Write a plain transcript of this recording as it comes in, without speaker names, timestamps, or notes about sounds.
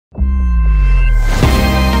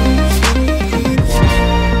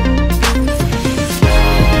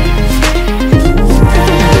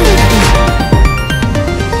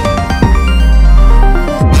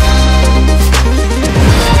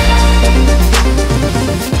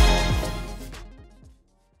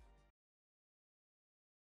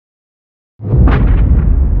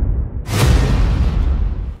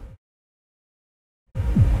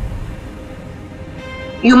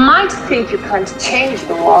You might think you can't change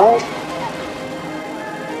the world,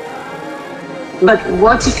 but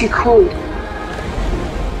what if you could?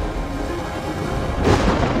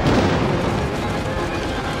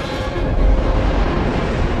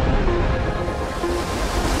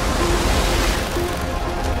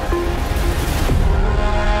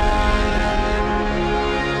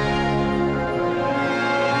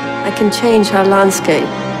 I can change our landscape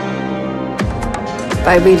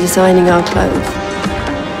by redesigning our clothes.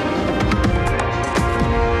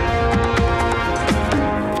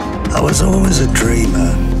 I was always a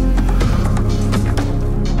dreamer,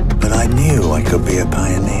 but I knew I could be a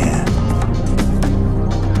pioneer.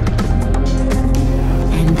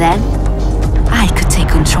 And then I could take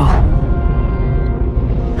control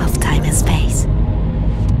of time and space.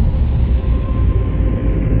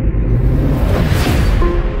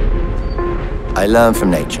 I learn from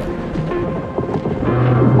nature.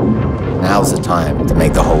 Now's the time to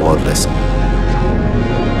make the whole world listen.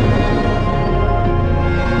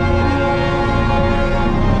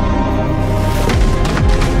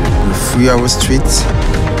 We free our streets,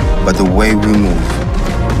 but the way we move.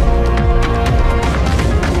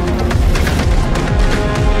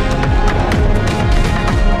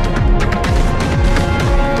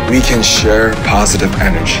 We can share positive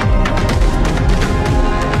energy.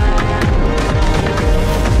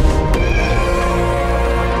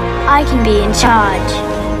 I can be in charge.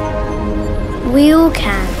 We all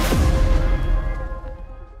can.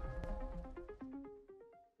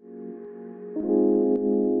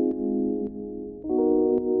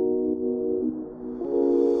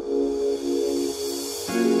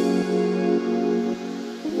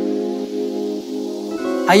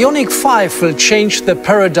 IONIQ 5 will change the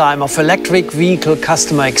paradigm of electric vehicle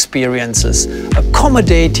customer experiences,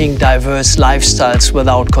 accommodating diverse lifestyles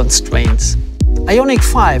without constraints. IONIQ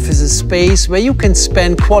 5 is a space where you can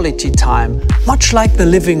spend quality time, much like the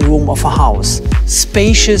living room of a house,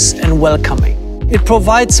 spacious and welcoming. It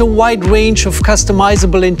provides a wide range of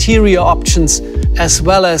customizable interior options, as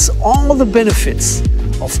well as all the benefits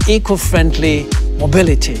of eco-friendly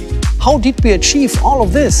mobility. How did we achieve all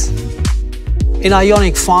of this? In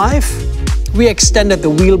IONIQ 5, we extended the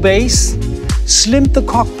wheelbase, slimmed the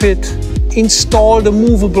cockpit, installed a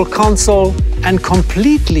movable console, and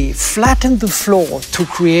completely flattened the floor to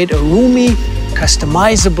create a roomy,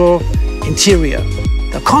 customizable interior.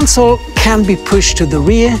 The console can be pushed to the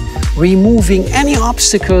rear, removing any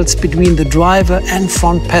obstacles between the driver and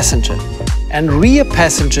front passenger. And rear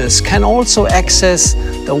passengers can also access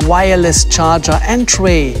the wireless charger and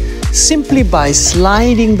tray simply by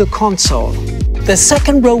sliding the console. The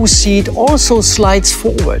second row seat also slides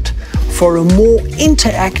forward for a more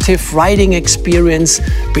interactive riding experience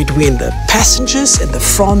between the passengers in the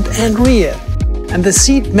front and rear. And the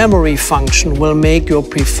seat memory function will make your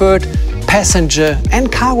preferred passenger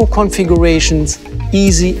and cargo configurations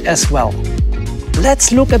easy as well.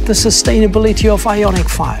 Let's look at the sustainability of IONIQ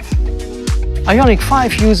 5. IONIQ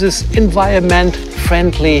 5 uses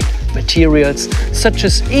environment-friendly materials such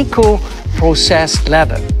as eco-processed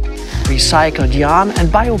leather, recycled yarn and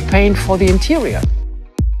biopaint for the interior.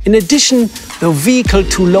 In addition, the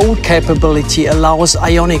vehicle-to-load capability allows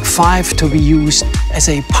IONIQ 5 to be used as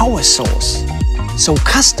a power source. So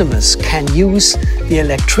customers can use the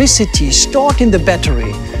electricity stored in the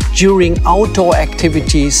battery during outdoor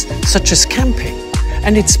activities such as camping.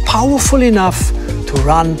 And it's powerful enough to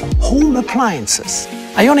run home appliances.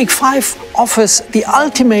 IONIQ 5 offers the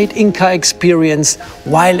ultimate in-car experience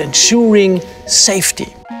while ensuring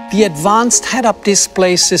safety. The advanced head-up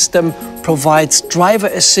display system provides driver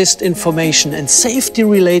assist information and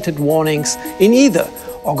safety-related warnings in either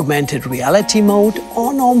augmented reality mode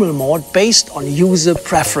or normal mode based on user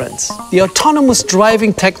preference. The autonomous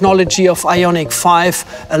driving technology of IONIQ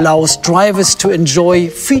 5 allows drivers to enjoy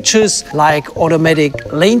features like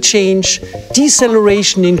automatic lane change,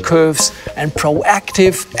 deceleration in curves, and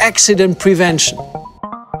proactive accident prevention.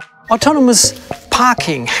 Autonomous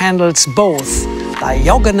parking handles both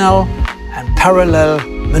diagonal and parallel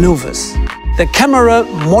maneuvers. The camera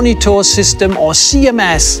monitor system, or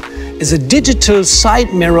CMS, is a digital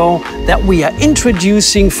side mirror that we are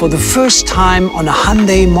introducing for the first time on a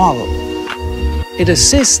Hyundai model. It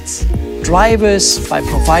assists drivers by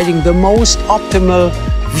providing the most optimal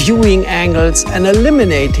viewing angles and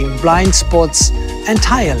eliminating blind spots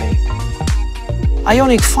entirely.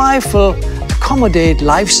 IONIQ 5 will accommodate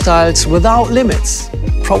lifestyles without limits,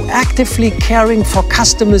 proactively caring for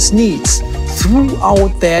customers' needs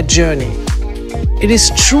throughout their journey. It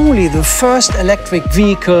is truly the first electric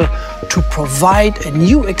vehicle to provide a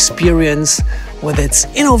new experience with its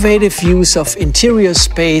innovative use of interior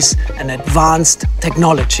space and advanced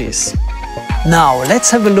technologies. Now,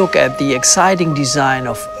 let's have a look at the exciting design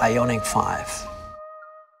of IONIQ 5.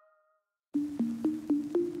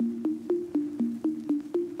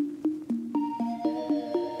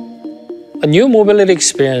 A new mobility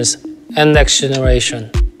experience and next generation.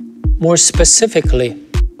 More specifically,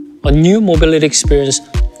 a new mobility experience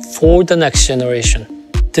for the next generation.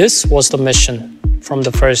 This was the mission from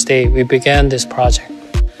the first day we began this project.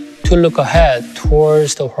 To look ahead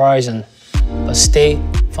towards the horizon, but stay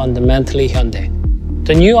fundamentally Hyundai.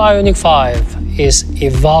 The new IONIQ 5 is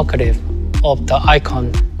evocative of the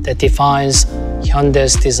icon that defines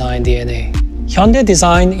Hyundai's design DNA. Hyundai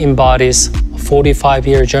design embodies a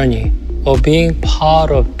 45-year journey of being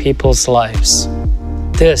part of people's lives.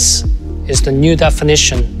 This is the new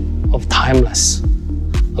definition of timeless,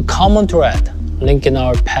 a common thread linking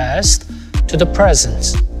our past to the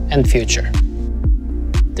present and future.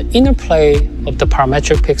 The interplay of the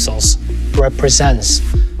parametric pixels represents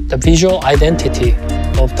the visual identity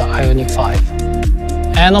of the IONIQ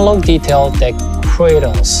 5, analog detail that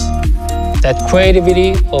cradles that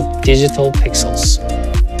creativity of digital pixels.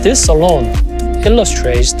 This alone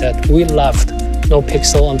illustrates that we left no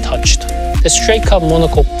pixel untouched. The straight-cut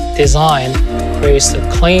monocoque design creates a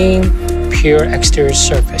clean, pure exterior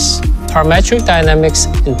surface. Parametric dynamics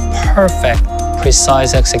in perfect,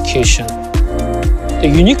 precise execution.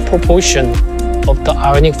 The unique proportion of the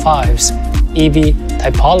IONIQ 5's EV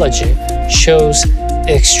typology shows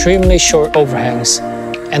extremely short overhangs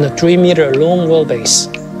and a 3-meter long wheelbase,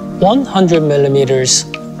 100 millimeters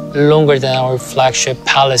longer than our flagship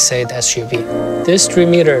Palisade SUV. This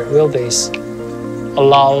 3-meter wheelbase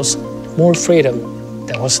allows more freedom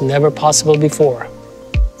that was never possible before.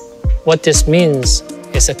 What this means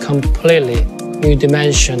is a completely new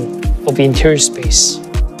dimension of interior space.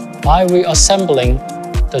 By reassembling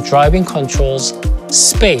the driving controls,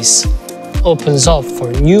 space opens up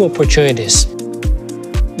for new opportunities.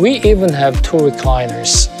 We even have 2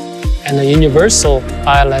 recliners and a universal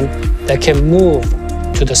island that can move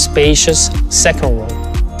to the spacious second row.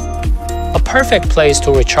 A perfect place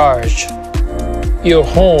to recharge your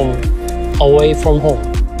home away from home.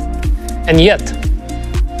 And yet,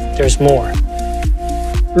 there's more.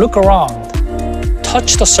 Look around,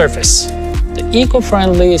 touch the surface. The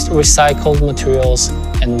eco-friendly recycled materials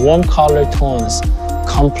and warm color tones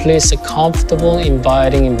complete a comfortable,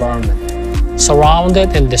 inviting environment.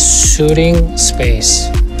 Surrounded in the soothing space,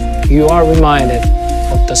 you are reminded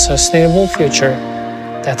of the sustainable future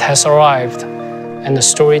that has arrived and the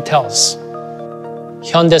story tells.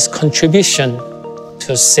 Hyundai's contribution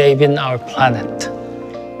to saving our planet.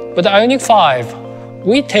 With the IONIQ 5,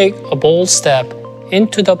 we take a bold step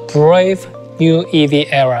into the brave new EV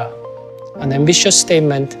era, an ambitious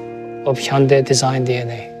statement of Hyundai design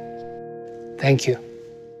DNA. Thank you.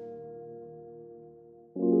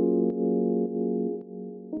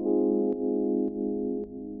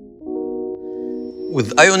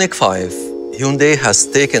 With IONIQ 5, Hyundai has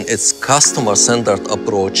taken its customer-centered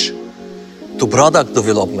approach to product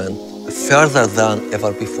development further than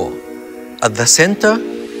ever before. At the center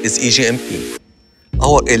is EGMP,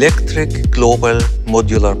 our electric global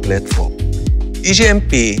modular platform.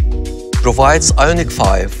 EGMP provides IONIQ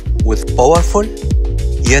 5 with powerful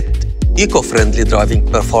yet eco-friendly driving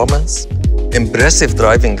performance, impressive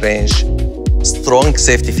driving range, strong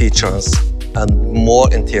safety features, and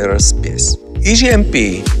more interior space.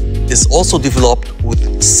 EGMP is also developed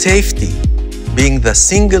with safety being the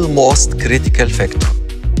single most critical factor.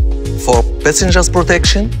 For passengers'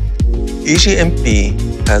 protection,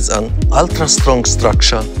 EGMP has an ultra-strong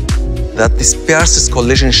structure that disperses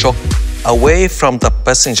collision shock away from the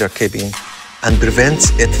passenger cabin and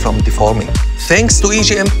prevents it from deforming. Thanks to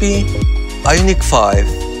EGMP, IONIQ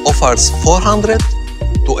 5 offers 400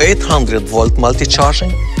 to 800 volt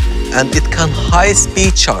multi-charging, and it can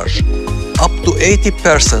high-speed charge up to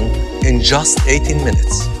 80% in just 18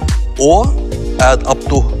 minutes, or add up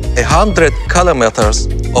to 100 kilometers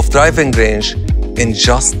of driving range in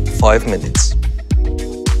just 5 minutes.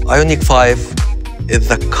 IONIQ 5 is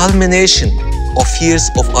the culmination of years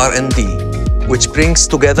of R&D, which brings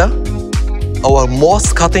together our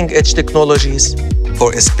most cutting-edge technologies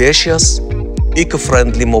for a spacious,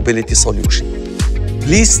 eco-friendly mobility solution.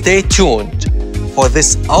 Please stay tuned for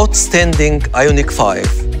this outstanding IONIQ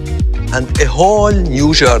 5 and a whole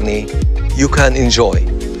new journey you can enjoy.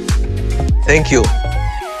 Thank you.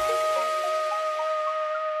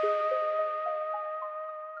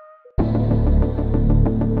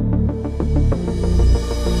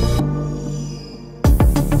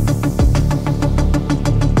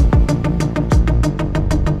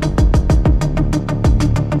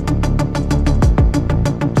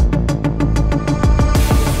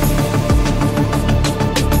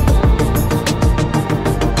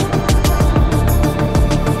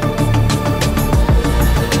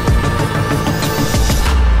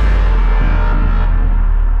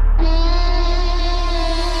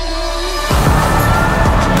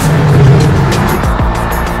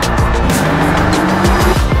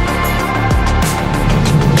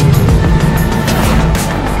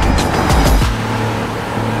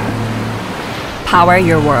 Power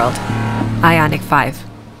your world. IONIQ 5.